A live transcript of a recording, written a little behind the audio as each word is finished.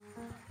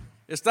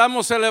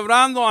Estamos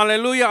celebrando,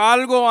 aleluya,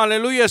 algo,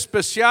 aleluya,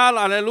 especial,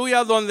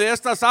 aleluya, donde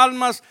estas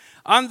almas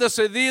han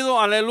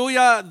decidido,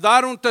 aleluya,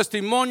 dar un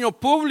testimonio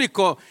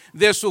público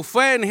de su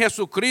fe en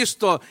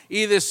Jesucristo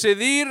y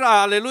decidir,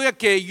 aleluya,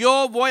 que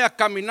yo voy a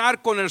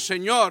caminar con el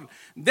Señor.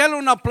 Denle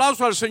un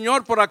aplauso al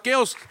Señor por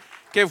aquellos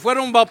que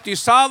fueron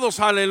bautizados,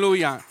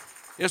 aleluya.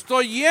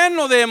 Estoy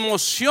lleno de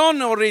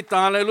emoción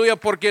ahorita, aleluya,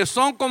 porque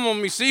son como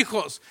mis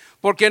hijos,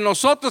 porque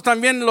nosotros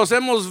también los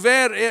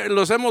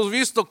hemos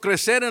visto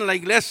crecer en la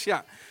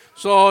iglesia.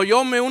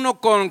 Yo me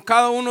uno con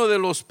cada uno de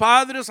los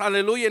padres,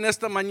 aleluya, en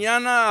esta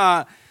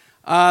mañana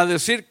a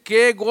decir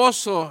qué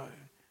gozo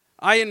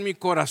hay en mi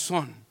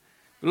corazón.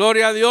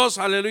 Gloria a Dios,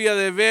 aleluya,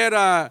 de ver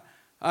a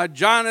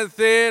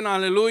Jonathan,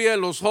 aleluya,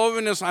 los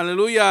jóvenes,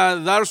 aleluya,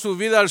 dar su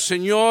vida al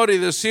Señor y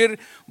decir,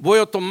 voy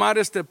a tomar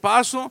este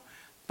paso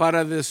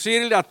para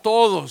decirle a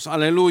todos,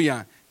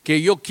 aleluya,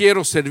 que yo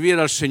quiero servir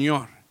al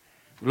Señor.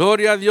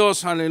 Gloria a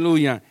Dios,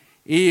 aleluya.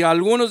 Y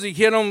algunos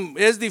dijeron,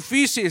 es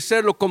difícil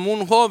serlo como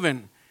un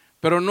joven,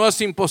 pero no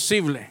es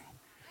imposible.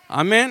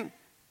 Amén.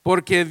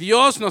 Porque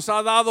Dios nos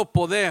ha dado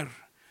poder,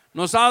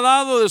 nos ha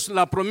dado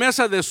la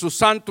promesa de su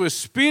Santo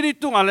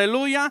Espíritu,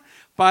 aleluya,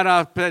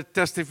 para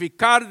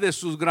testificar de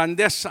sus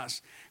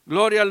grandezas.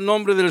 Gloria al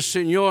nombre del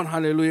Señor,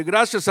 aleluya.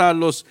 Gracias a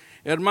los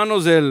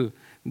hermanos del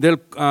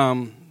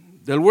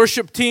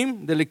worship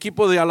team, del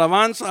equipo de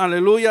alabanza,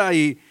 aleluya,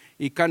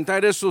 y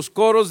cantar esos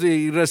coros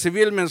y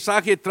recibir el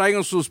mensaje.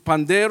 Traigan sus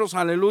panderos,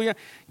 aleluya.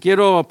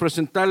 Quiero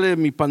presentarle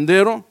mi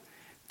pandero.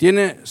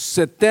 Tiene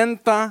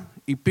 70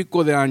 y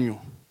pico de años.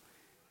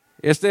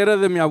 Este era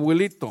de mi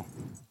abuelito.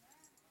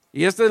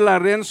 Y esta es la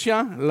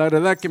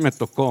heredad que me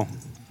tocó.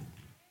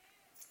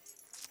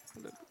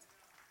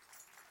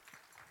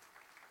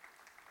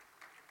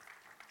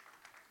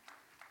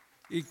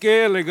 ¿Y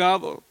qué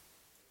legado?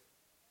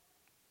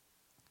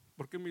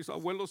 Porque mis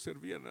abuelos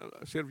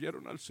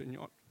sirvieron al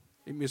Señor.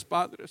 Y mis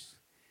padres,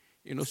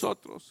 y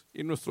nosotros,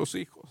 y nuestros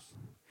hijos.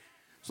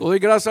 Doy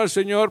gracias al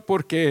Señor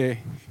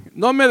porque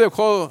no me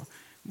dejó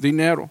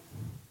dinero,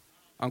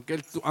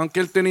 aunque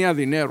él tenía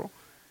dinero.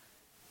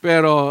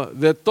 Pero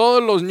de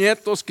todos los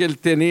nietos que él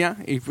tenía,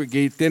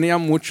 y tenía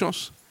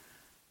muchos,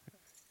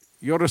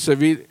 yo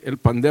recibí el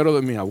pandero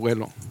de mi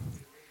abuelo.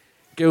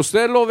 Que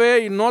usted lo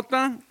ve y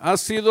nota, ha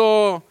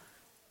sido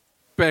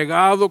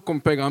pegado con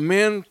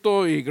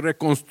pegamento y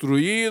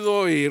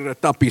reconstruido y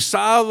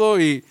retapizado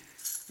y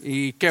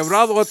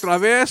quebrado otra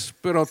vez,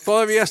 pero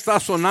todavía está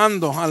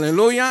sonando,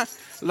 aleluya.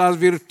 Las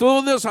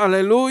virtudes,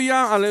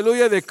 aleluya,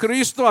 aleluya, de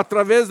Cristo a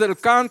través del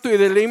canto y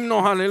del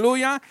himno,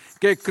 aleluya,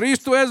 que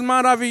Cristo es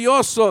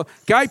maravilloso,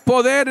 que hay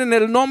poder en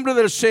el nombre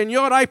del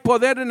Señor, hay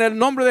poder en el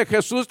nombre de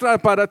Jesús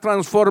para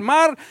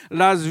transformar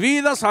las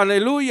vidas,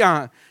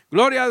 aleluya.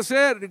 Gloria a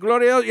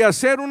Dios, y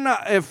hacer un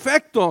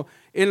efecto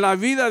en la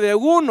vida de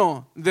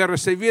uno de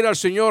recibir al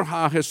Señor,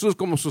 a Jesús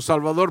como su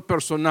Salvador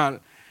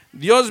personal.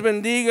 Dios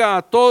bendiga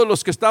a todos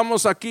los que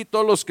estamos aquí,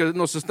 todos los que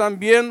nos están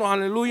viendo,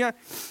 aleluya.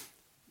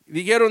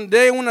 Dijeron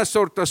de una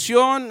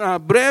exhortación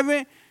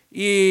breve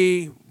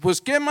y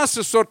pues qué más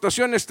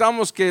exhortación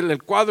estamos que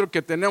el cuadro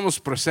que tenemos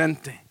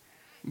presente,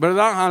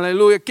 ¿verdad?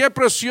 Aleluya, qué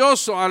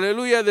precioso,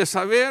 aleluya, de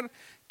saber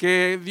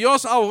que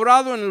Dios ha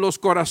obrado en los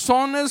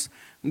corazones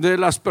de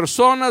las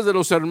personas, de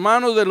los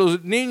hermanos, de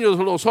los niños,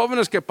 de los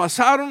jóvenes que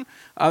pasaron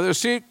a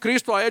decir,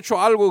 Cristo ha hecho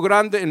algo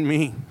grande en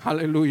mí,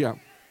 aleluya.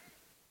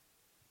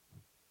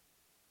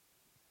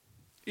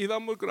 Y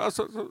damos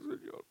gracias al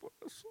Señor por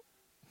eso.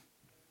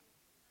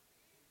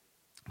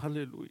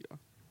 Aleluya.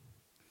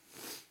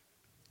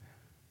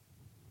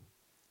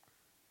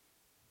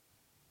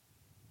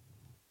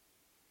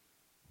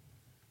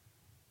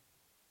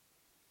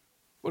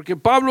 Porque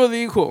Pablo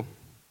dijo,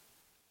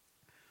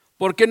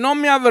 porque no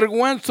me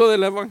avergüenzo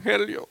del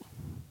evangelio.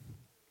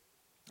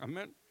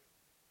 Amén.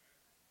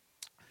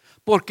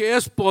 Porque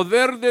es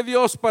poder de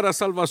Dios para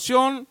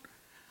salvación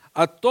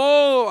a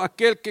todo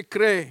aquel que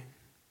cree.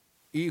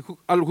 Y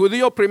al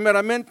judío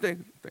primeramente,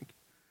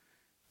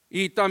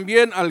 y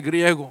también al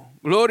griego.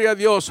 Gloria a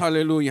Dios,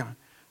 aleluya.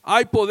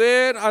 Hay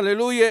poder,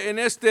 aleluya, en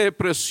este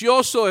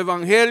precioso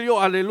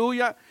evangelio,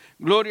 aleluya.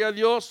 Gloria a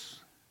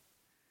Dios.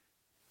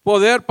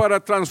 Poder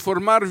para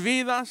transformar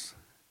vidas.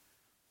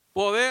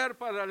 Poder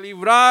para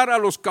librar a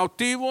los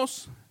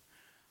cautivos.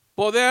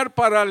 Poder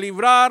para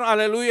librar,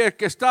 aleluya, el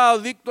que está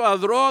adicto a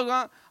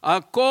droga,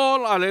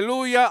 alcohol,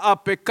 aleluya,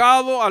 a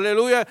pecado,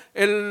 aleluya,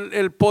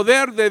 el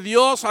poder de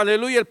Dios,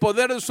 aleluya, el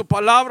poder de su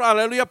palabra,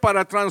 aleluya,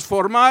 para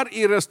transformar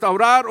y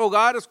restaurar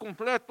hogares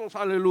completos,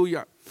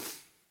 aleluya.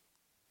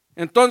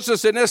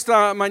 Entonces en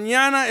esta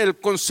mañana el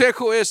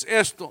consejo es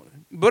esto,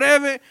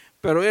 breve,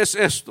 pero es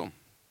esto.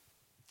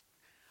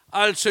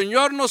 Al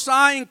Señor nos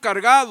ha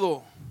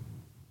encargado,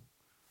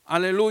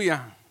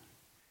 aleluya,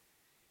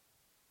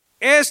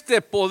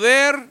 este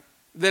poder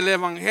del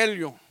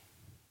evangelio.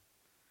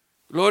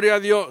 Gloria a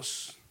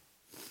Dios.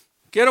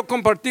 Quiero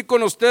compartir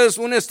con ustedes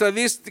una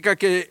estadística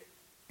que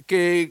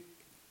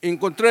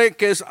encontré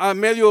que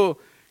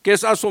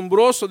es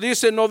asombroso.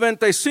 Dice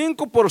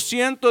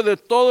 95% de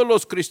todos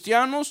los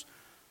cristianos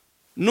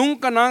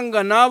nunca han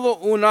ganado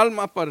un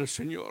alma para el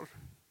Señor.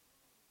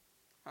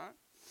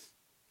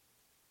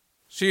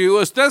 Si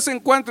usted se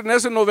encuentra en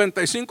ese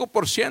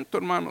 95%,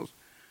 hermanos,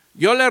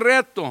 yo le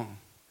reto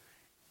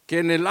que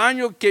en el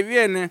año que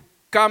viene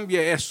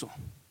cambie eso.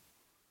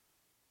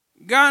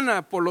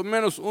 Gana por lo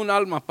menos un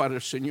alma para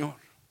el Señor.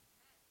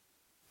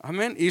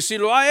 Amén. Y si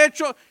lo ha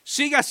hecho,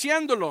 siga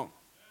haciéndolo.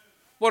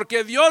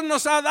 Porque Dios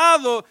nos ha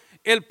dado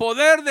el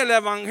poder del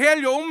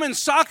evangelio, un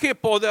mensaje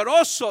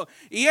poderoso.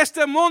 Y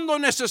este mundo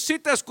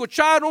necesita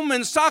escuchar un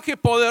mensaje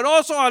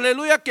poderoso,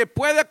 aleluya, que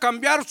puede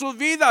cambiar sus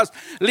vidas,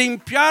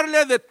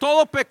 limpiarle de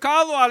todo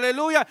pecado,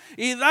 aleluya,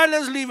 y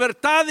darles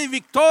libertad y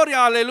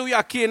victoria, aleluya,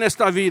 aquí en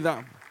esta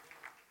vida.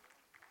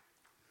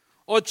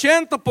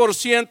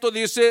 80%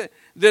 dice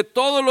de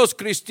todos los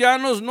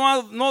cristianos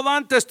no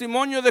dan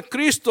testimonio de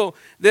Cristo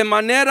de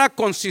manera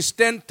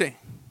consistente.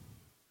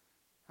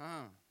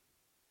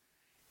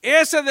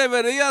 Esa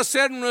debería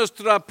ser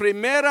nuestra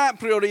primera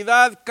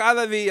prioridad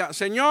cada día.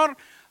 Señor,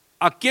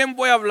 ¿a quién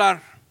voy a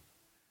hablar?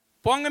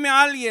 Póngame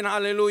a alguien,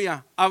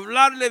 aleluya, a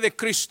hablarle de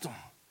Cristo.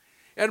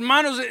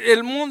 Hermanos,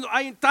 el mundo,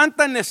 hay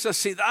tanta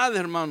necesidad,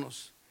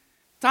 hermanos.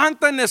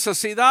 Tanta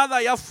necesidad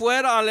allá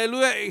afuera,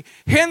 aleluya.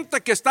 Gente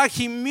que está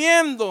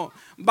gimiendo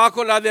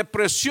bajo la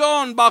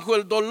depresión, bajo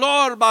el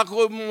dolor,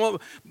 bajo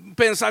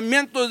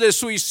pensamientos de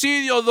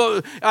suicidio,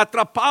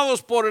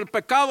 atrapados por el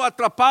pecado,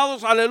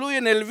 atrapados, aleluya,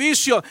 en el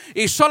vicio.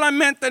 Y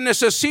solamente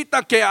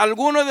necesita que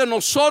alguno de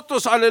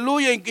nosotros,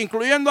 aleluya,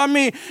 incluyendo a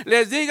mí,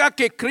 les diga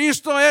que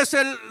Cristo es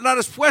la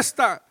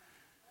respuesta.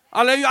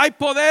 Aleluya, hay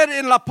poder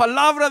en la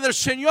palabra del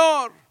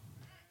Señor.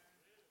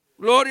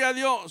 Gloria a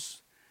Dios.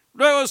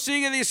 Luego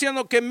sigue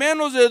diciendo que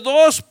menos de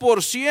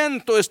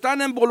 2%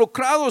 están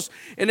involucrados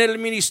en el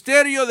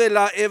ministerio de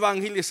la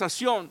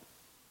evangelización.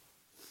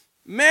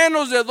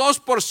 Menos de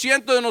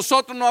 2% de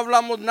nosotros no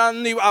hablamos nada,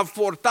 ni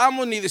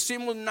aportamos, ni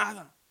decimos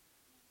nada.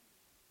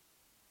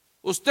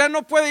 Usted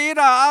no puede ir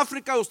a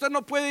África, usted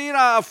no puede ir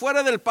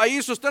afuera del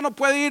país, usted no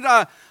puede ir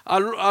a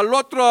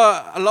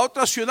la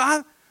otra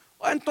ciudad.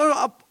 Entonces,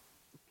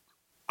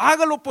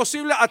 haga lo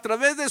posible a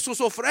través de sus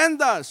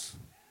ofrendas.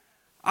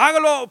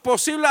 Hágalo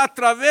posible a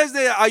través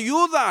de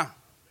ayuda.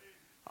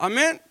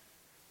 Amén.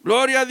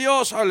 Gloria a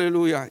Dios,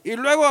 aleluya. Y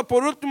luego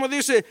por último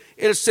dice,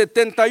 el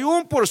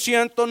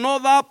 71% no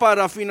da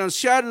para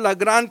financiar la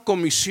gran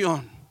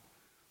comisión.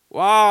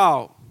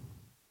 Wow.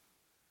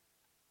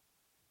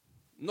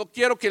 No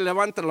quiero que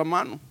levante la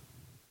mano.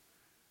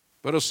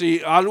 Pero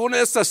si alguna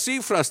de estas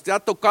cifras te ha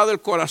tocado el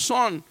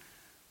corazón,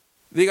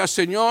 diga,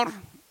 Señor,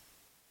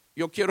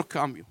 yo quiero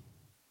cambio.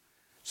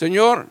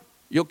 Señor,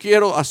 yo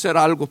quiero hacer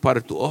algo para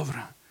tu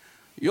obra.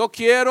 Yo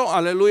quiero,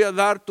 aleluya,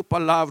 dar tu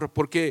palabra,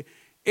 porque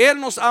Él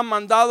nos ha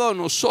mandado a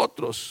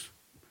nosotros.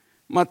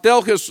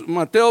 Mateo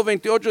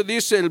 28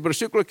 dice, el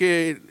versículo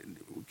que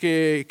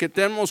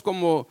tenemos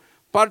como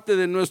parte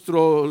de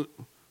nuestro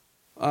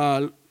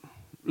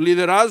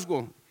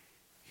liderazgo.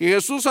 Y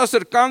Jesús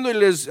acercando y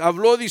les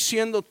habló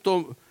diciendo,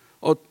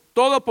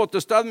 toda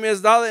potestad me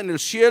es dada en el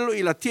cielo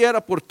y la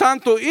tierra, por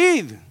tanto,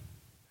 id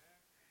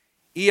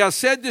y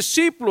haced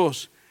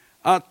discípulos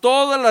a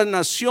todas las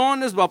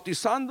naciones,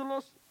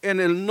 bautizándolos en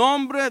el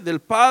nombre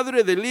del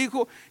Padre, del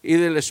Hijo y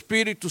del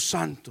Espíritu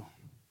Santo.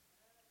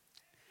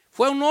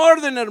 Fue un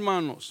orden,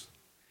 hermanos.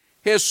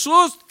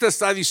 Jesús te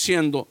está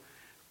diciendo,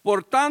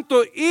 por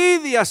tanto,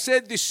 id y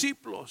haced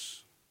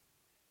discípulos.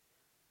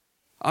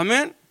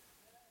 Amén.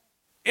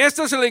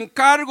 Este es el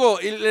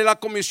encargo y la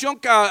comisión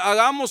que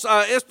hagamos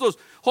a estos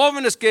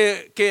jóvenes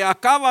que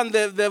acaban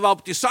de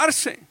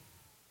bautizarse.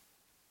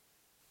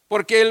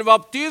 Porque el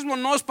bautismo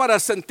no es para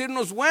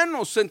sentirnos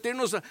buenos,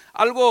 sentirnos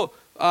algo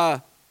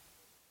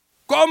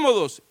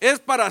cómodos, es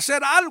para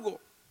hacer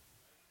algo.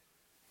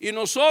 Y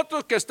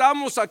nosotros que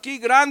estamos aquí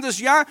grandes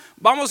ya,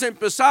 vamos a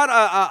empezar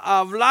a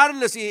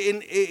hablarles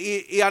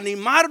y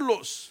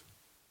animarlos,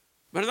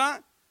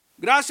 ¿verdad?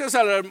 Gracias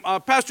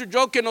a Pastor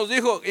Joe que nos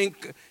dijo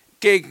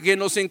que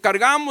nos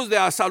encargamos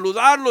de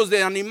saludarlos,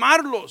 de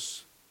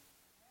animarlos.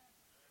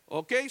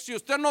 Ok, si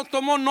usted no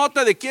tomó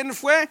nota de quién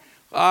fue,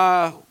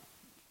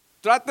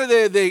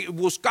 trate de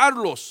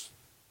buscarlos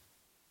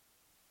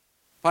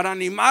para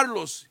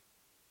animarlos.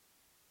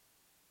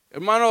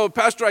 Hermano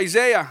Pastor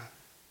Isaiah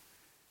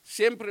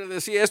siempre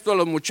decía esto a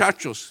los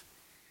muchachos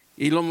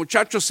y los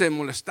muchachos se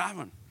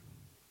molestaban.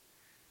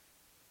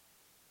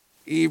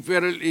 Y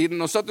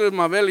nosotros,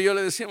 Mabel y yo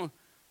le decíamos,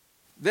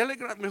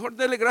 mejor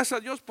dele gracias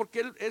a Dios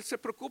porque él se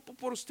preocupa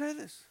por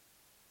ustedes.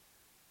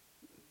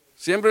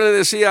 Siempre le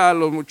decía a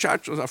los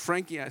muchachos, a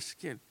Frankie y a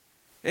Ezequiel,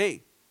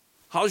 hey,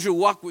 how's your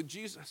walk with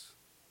Jesus?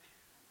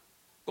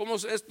 ¿Cómo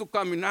es tu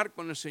caminar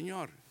con el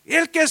Señor? ¿Y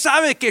él qué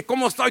sabe que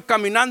cómo estoy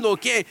caminando o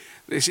qué?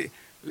 Le dije,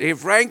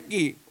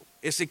 Frankie,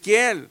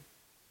 Ezequiel,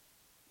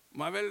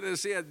 Mabel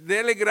decía,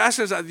 dele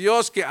gracias a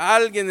Dios que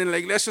alguien en la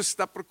iglesia se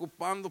está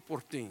preocupando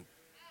por ti.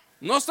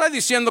 No está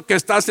diciendo que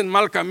estás en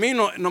mal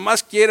camino,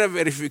 nomás quiere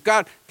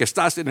verificar que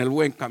estás en el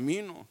buen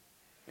camino.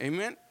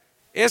 Amén.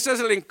 Ese es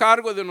el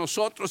encargo de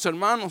nosotros,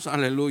 hermanos,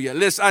 aleluya.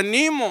 Les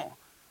animo,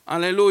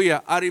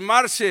 aleluya, a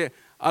arrimarse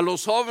a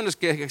los jóvenes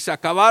que se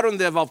acabaron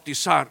de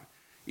bautizar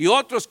y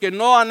otros que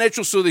no han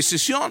hecho su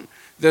decisión,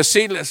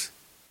 decirles,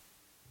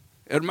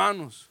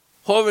 hermanos,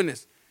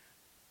 jóvenes,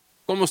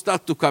 ¿cómo está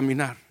tu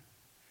caminar?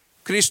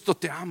 Cristo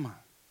te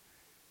ama.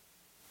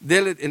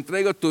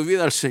 Entrega tu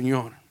vida al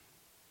Señor.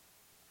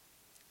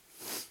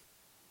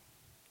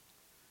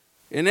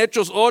 En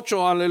Hechos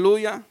 8,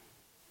 aleluya,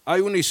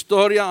 hay una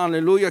historia,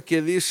 aleluya,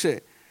 que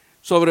dice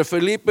sobre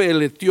Felipe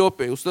el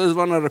etíope. Ustedes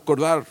van a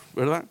recordar,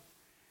 ¿verdad?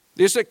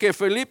 Dice que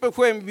Felipe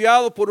fue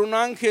enviado por un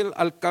ángel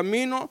al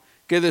camino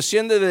que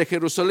desciende de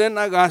Jerusalén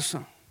a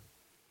Gaza.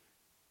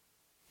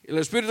 El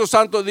Espíritu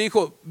Santo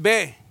dijo,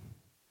 ve.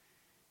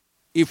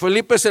 Y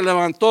Felipe se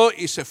levantó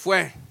y se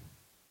fue.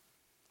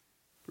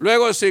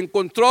 Luego se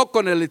encontró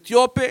con el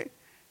etíope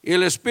y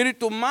el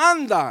Espíritu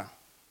manda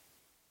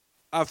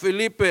a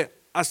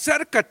Felipe,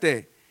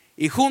 acércate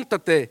y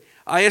júntate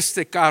a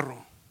este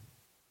carro.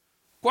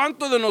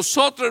 ¿Cuántos de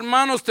nosotros,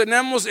 hermanos,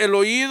 tenemos el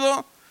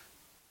oído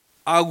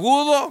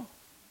agudo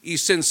y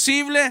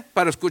sensible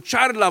para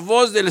escuchar la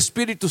voz del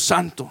Espíritu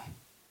Santo?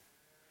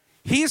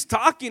 He's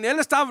talking, Él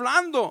está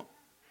hablando.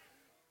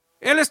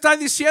 Él está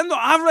diciendo,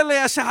 háblale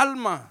a esa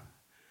alma,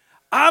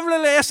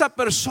 háblale a esa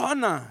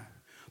persona.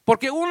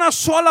 Porque una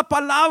sola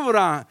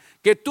palabra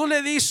que tú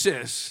le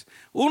dices,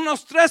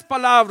 unas 3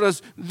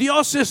 palabras,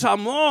 Dios es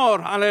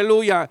amor,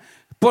 aleluya,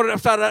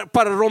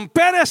 para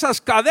romper esas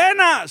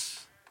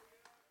cadenas,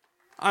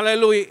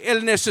 aleluya,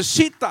 Él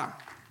necesita.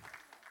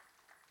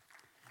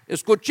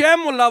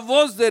 Escuchemos la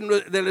voz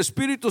del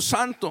Espíritu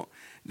Santo.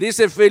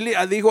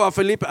 Dijo a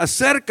Felipe,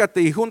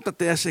 acércate y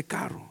júntate a ese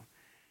carro.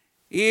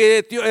 Y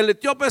el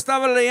etíope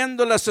estaba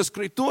leyendo las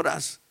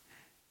escrituras,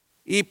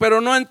 pero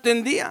no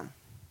entendía.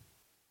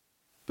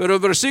 Pero el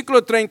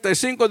versículo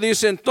 35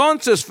 dice,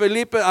 entonces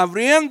Felipe,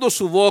 abriendo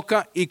su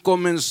boca y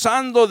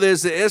comenzando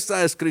desde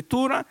esta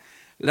escritura,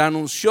 le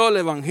anunció el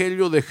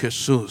evangelio de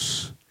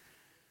Jesús.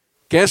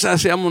 Que esa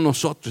hacemos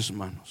nosotros,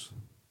 hermanos.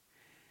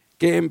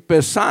 Que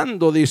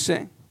empezando,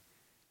 dice,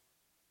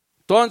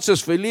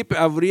 entonces Felipe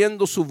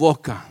abriendo su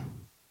boca.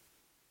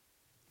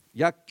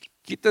 Ya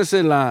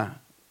quítese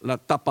la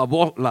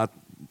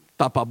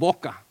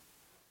tapaboca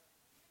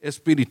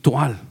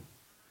espiritual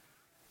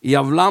y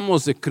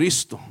hablamos de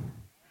Cristo.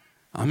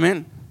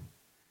 Amén.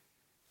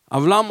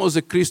 Hablamos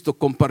de Cristo,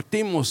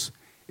 compartimos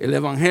el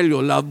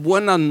evangelio, las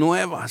buenas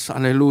nuevas,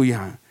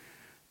 aleluya.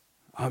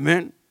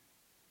 Amén.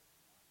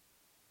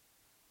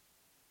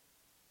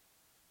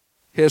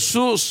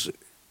 Jesús,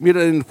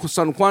 mira en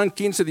San Juan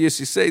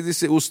 15:16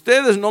 dice,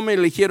 ustedes no me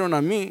eligieron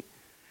a mí,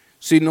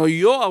 sino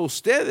yo a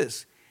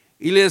ustedes,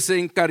 y les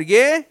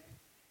encargué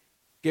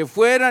que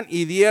fueran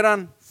y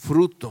dieran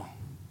fruto.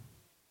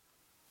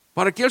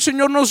 ¿Para qué el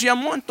Señor nos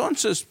llamó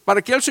entonces?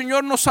 ¿Para qué el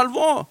Señor nos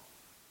salvó?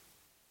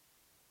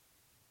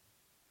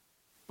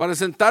 ¿Para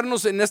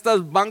sentarnos en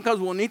estas bancas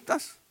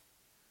bonitas?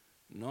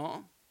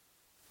 No.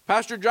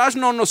 Pastor Josh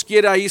no nos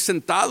quiere ahí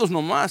sentados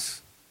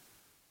nomás.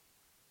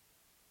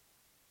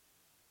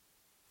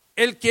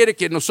 Él quiere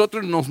que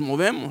nosotros nos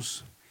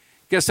movemos,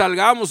 que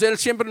salgamos. Él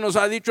siempre nos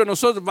ha dicho a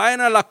nosotros, vayan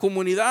a la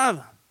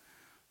comunidad.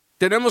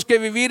 Tenemos que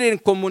vivir en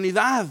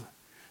comunidad.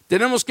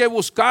 Tenemos que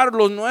buscar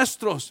los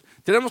nuestros.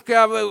 Tenemos que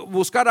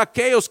buscar a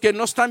aquellos que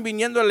no están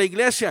viniendo a la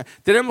iglesia.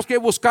 Tenemos que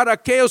buscar a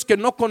aquellos que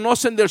no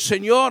conocen del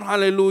Señor.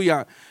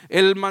 Aleluya.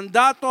 El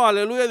mandato,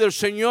 aleluya, del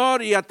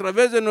Señor y a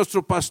través de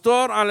nuestro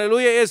pastor,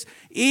 aleluya, es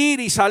ir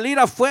y salir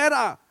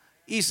afuera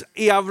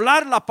y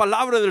hablar la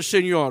palabra del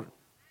Señor.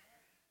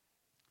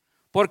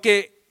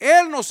 Porque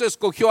Él nos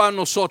escogió a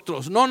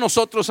nosotros, no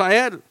nosotros a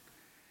Él.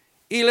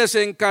 Y les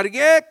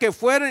encargué que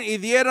fueran y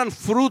dieran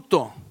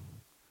fruto.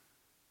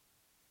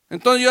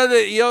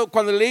 Entonces yo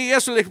cuando leí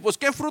eso le dije, pues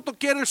 ¿qué fruto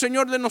quiere el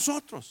Señor de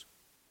nosotros?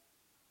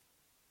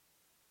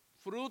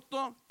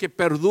 Fruto que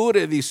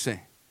perdure,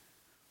 dice.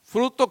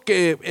 Fruto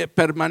que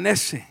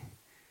permanece.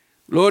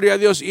 Gloria a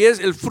Dios. Y es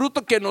el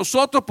fruto que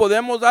nosotros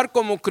podemos dar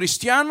como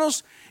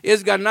cristianos,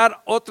 es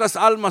ganar otras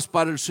almas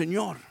para el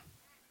Señor.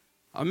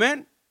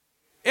 Amén.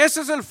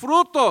 Ese es el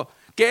fruto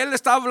que Él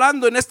está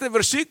hablando en este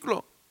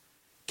versículo.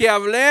 Que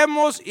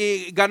hablemos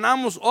y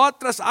ganamos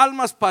otras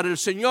almas para el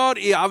Señor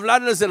y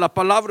hablarles de la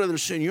palabra del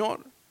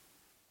Señor.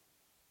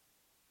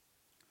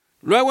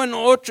 Luego en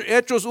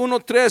Hechos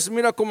 1:3,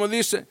 mira cómo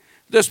dice,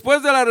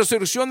 después de la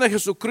resurrección de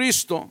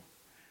Jesucristo,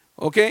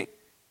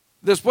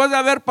 después de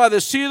haber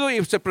padecido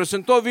y se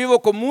presentó vivo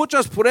con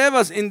muchas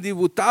pruebas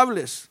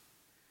indubitables,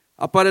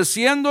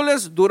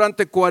 apareciéndoles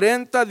durante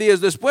 40 días.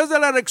 Después de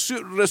la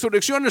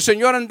resurrección, el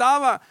Señor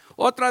andaba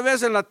otra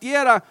vez en la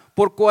tierra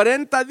por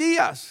 40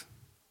 días.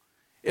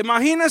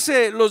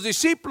 Imagínense los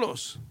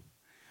discípulos,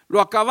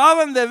 lo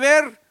acababan de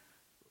ver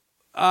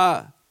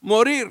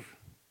morir,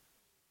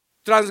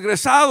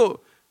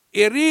 transgresado,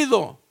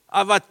 herido,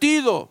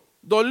 abatido,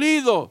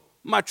 dolido,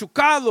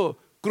 machucado,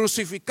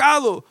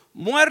 crucificado,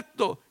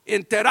 muerto,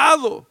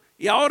 enterrado,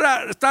 y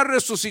ahora está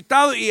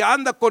resucitado y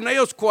anda con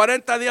ellos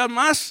 40 días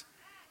más.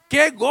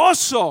 ¡Qué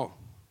gozo!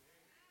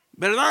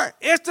 ¿Verdad?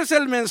 Este es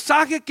el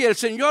mensaje que el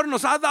Señor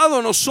nos ha dado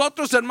a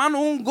nosotros, hermano,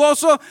 un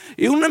gozo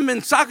y un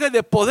mensaje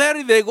de poder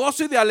y de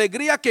gozo y de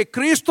alegría que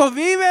Cristo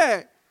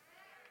vive.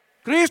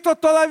 Cristo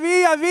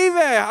todavía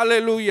vive,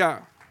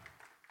 aleluya.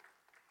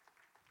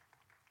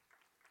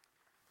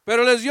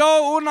 Pero les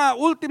dio una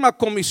última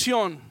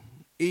comisión.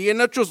 Y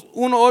en Hechos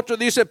 1:8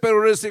 dice: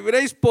 pero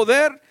recibiréis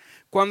poder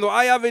cuando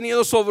haya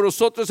venido sobre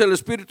vosotros el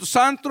Espíritu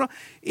Santo,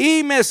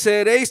 y me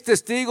seréis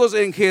testigos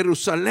en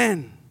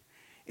Jerusalén,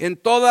 en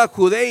toda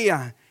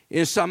Judea,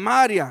 en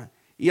Samaria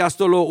y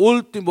hasta lo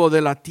último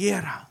de la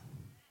tierra.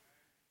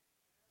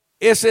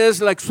 Esa es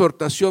la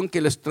exhortación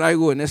que les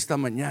traigo en esta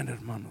mañana,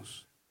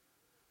 hermanos.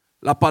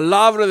 La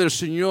palabra del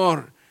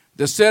Señor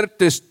de ser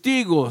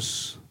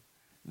testigos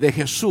de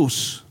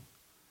Jesús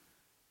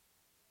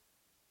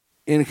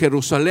en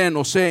Jerusalén,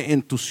 o sea,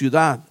 en tu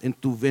ciudad, en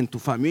tu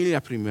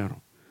familia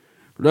primero.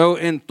 Luego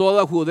en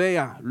toda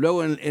Judea,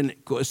 luego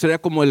sería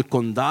como el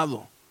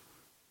condado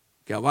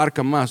que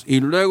abarca más. Y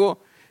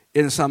luego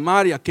en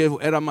Samaria, que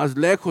era más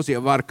lejos y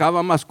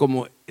abarcaba más,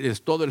 como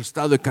todo el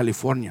estado de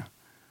California.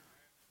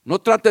 No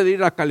trate de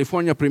ir a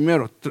California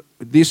primero,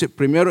 dice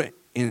primero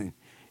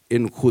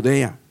en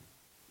Judea,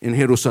 en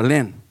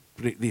Jerusalén,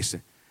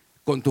 dice,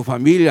 con tu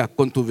familia,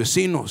 con tus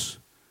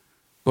vecinos,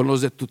 con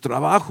los de tu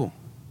trabajo.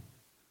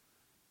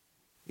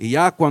 Y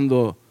ya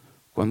cuando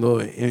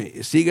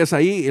sigues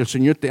ahí, el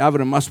Señor te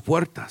abre más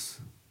puertas.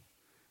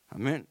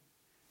 Amén.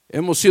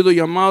 Hemos sido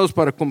llamados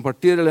para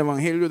compartir el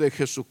evangelio de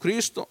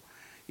Jesucristo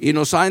y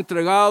nos ha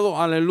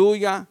entregado,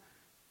 aleluya,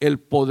 el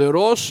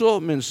poderoso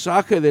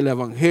mensaje del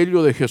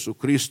evangelio de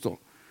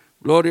Jesucristo.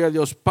 Gloria a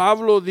Dios.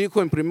 Pablo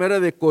dijo en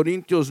 1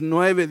 Corintios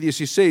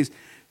 9:16: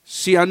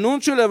 si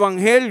anuncio el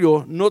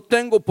evangelio, no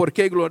tengo por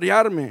qué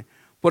gloriarme,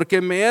 porque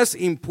me es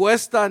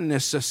impuesta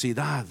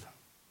necesidad.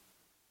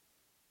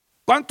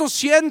 ¿Cuántos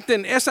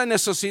sienten esa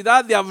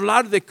necesidad de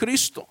hablar de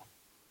Cristo?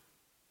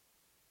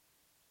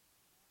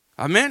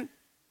 Amén.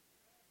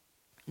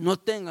 No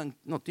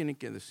tienen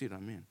que decir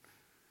amén.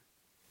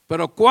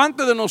 Pero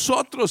 ¿cuántos de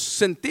nosotros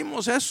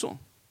sentimos eso?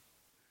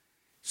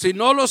 Si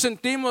no lo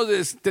sentimos,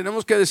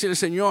 tenemos que decir: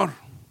 Señor,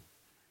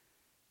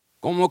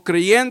 como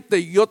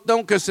creyente yo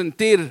tengo que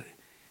sentir,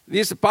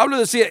 dice Pablo,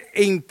 decía,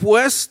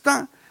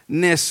 impuesta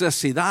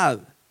necesidad.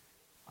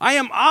 I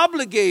am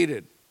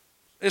obligated.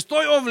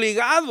 Estoy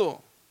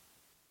obligado.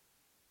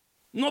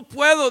 No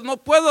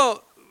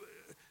puedo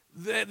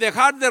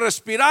dejar de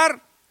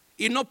respirar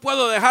y no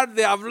puedo dejar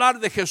de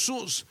hablar de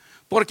Jesús,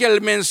 porque el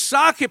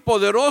mensaje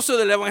poderoso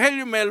del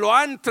evangelio me lo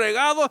ha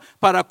entregado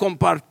para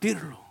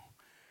compartirlo.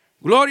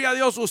 Gloria a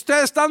Dios.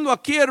 Usted estando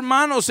aquí,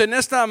 hermanos, en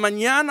esta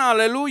mañana,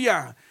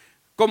 aleluya,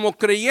 como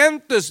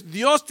creyentes,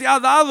 Dios te ha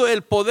dado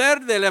el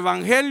poder del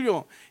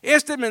evangelio,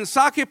 este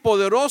mensaje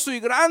poderoso y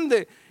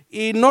grande,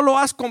 y no lo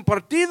has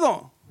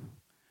compartido.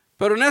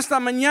 Pero en esta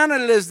mañana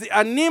les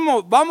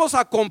animo, vamos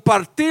a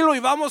compartirlo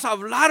y vamos a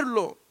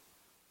hablarlo.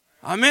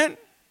 Amén.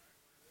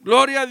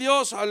 Gloria a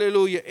Dios,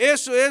 aleluya.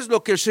 Eso es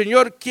lo que el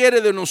Señor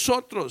quiere de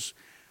nosotros.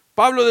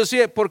 Pablo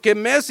decía: porque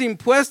me es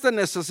impuesta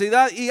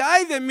necesidad y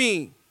ay de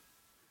mí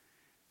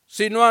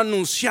si no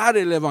anunciar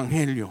el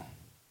evangelio.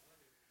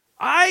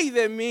 Ay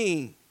de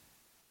mí.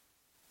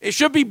 It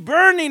should be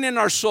burning in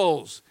our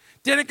souls.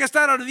 Tiene que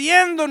estar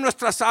ardiendo en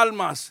nuestras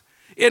almas,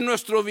 en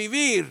nuestro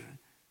vivir,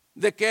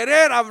 de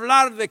querer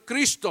hablar de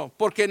Cristo,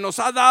 porque nos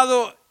ha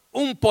dado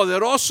un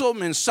poderoso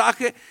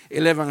mensaje,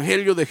 el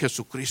evangelio de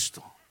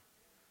Jesucristo.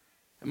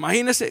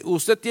 Imagínese,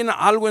 usted tiene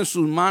algo en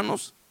sus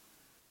manos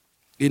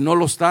y no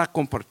lo está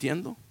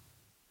compartiendo.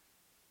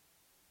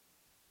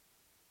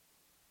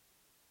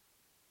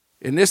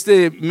 En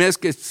este mes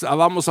que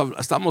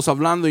estamos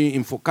hablando y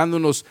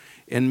enfocándonos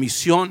en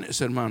misiones,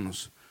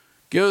 hermanos,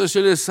 quiero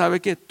decirles, ¿sabe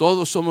qué?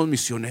 Todos somos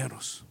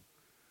misioneros.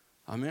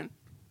 Amén.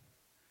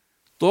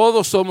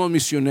 Todos somos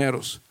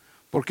misioneros,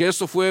 porque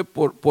eso fue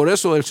por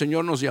eso el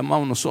Señor nos llamó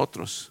a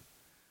nosotros.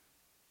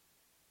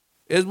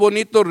 Es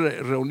bonito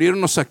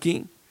reunirnos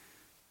aquí.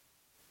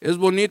 Es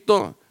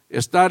bonito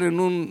estar en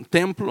un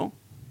templo,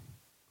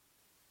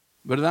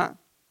 ¿verdad?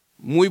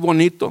 Muy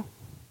bonito.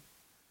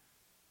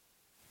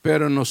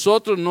 Pero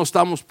nosotros no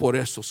estamos por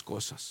esas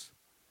cosas.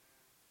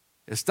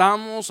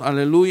 Estamos,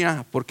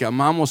 aleluya, porque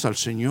amamos al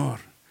Señor.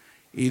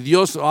 Y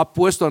Dios ha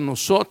puesto a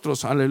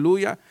nosotros,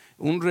 aleluya,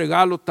 un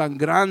regalo tan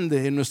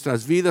grande en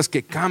nuestras vidas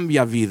que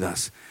cambia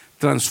vidas,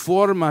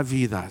 transforma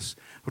vidas,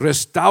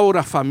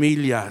 restaura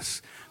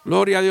familias.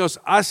 Gloria a Dios,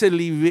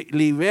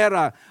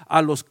 libera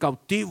a los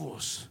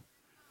cautivos.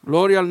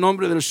 Gloria al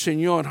nombre del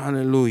Señor,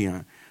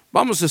 aleluya.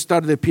 Vamos a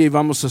estar de pie y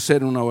vamos a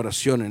hacer una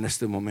oración en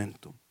este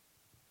momento.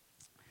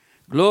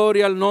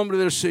 Gloria al nombre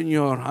del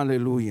Señor,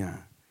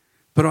 aleluya.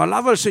 Pero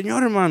alaba al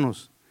Señor,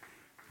 hermanos.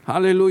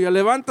 Aleluya,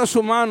 levanta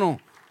su mano.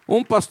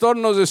 Un pastor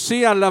nos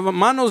decía, las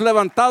manos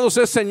levantadas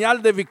es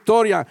señal de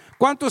victoria.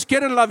 ¿Cuántos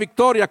quieren la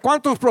victoria?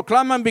 ¿Cuántos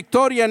proclaman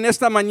victoria en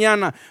esta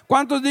mañana?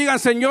 ¿Cuántos digan,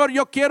 Señor,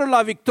 yo quiero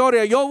la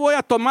victoria? Yo voy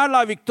a tomar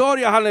la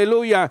victoria,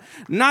 aleluya.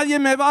 Nadie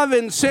me va a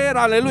vencer,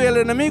 aleluya. El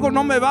enemigo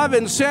no me va a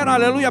vencer,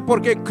 aleluya,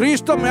 porque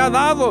Cristo me ha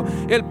dado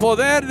el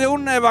poder de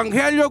un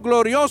evangelio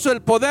glorioso,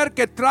 el poder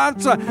que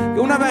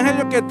un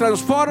evangelio que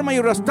transforma y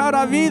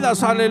restaura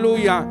vidas,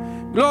 aleluya.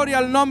 Gloria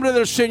al nombre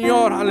del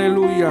Señor,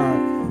 aleluya.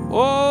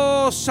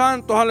 Oh,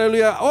 santos,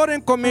 aleluya. Oren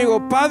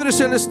conmigo. Padre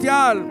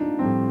celestial,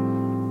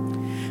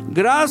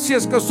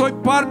 gracias que soy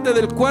parte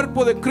del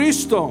cuerpo de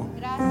Cristo.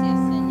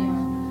 Gracias, Señor.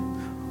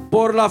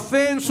 Por la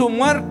fe en su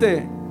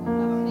muerte,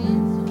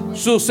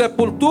 su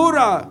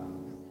sepultura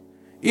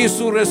y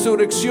su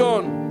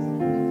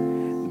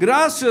resurrección.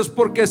 Gracias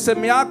porque se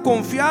me ha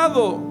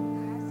confiado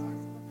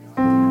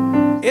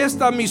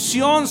esta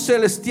misión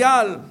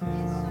celestial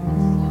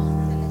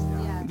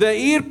de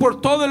ir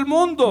por todo el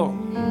mundo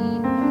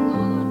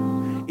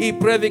y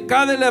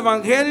predicar el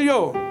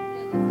evangelio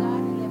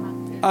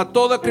a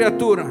toda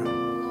criatura.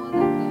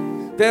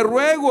 Te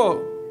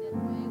ruego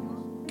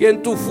que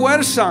en tu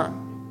fuerza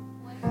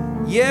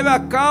lleve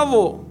a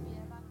cabo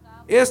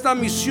esta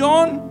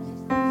misión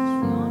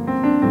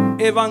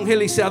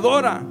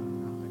evangelizadora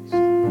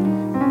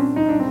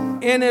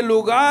en el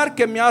lugar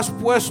que me has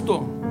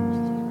puesto,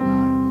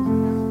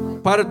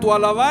 para tu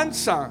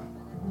alabanza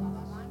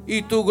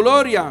y tu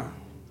gloria.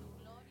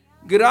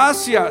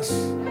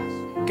 Gracias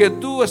que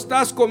tú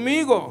estás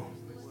conmigo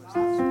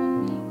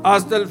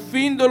hasta el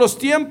fin de los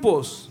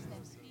tiempos,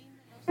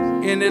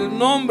 en el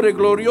nombre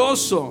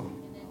glorioso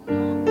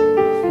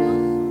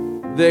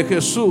de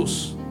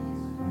Jesús.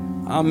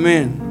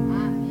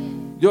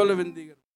 Amén. Dios le bendiga.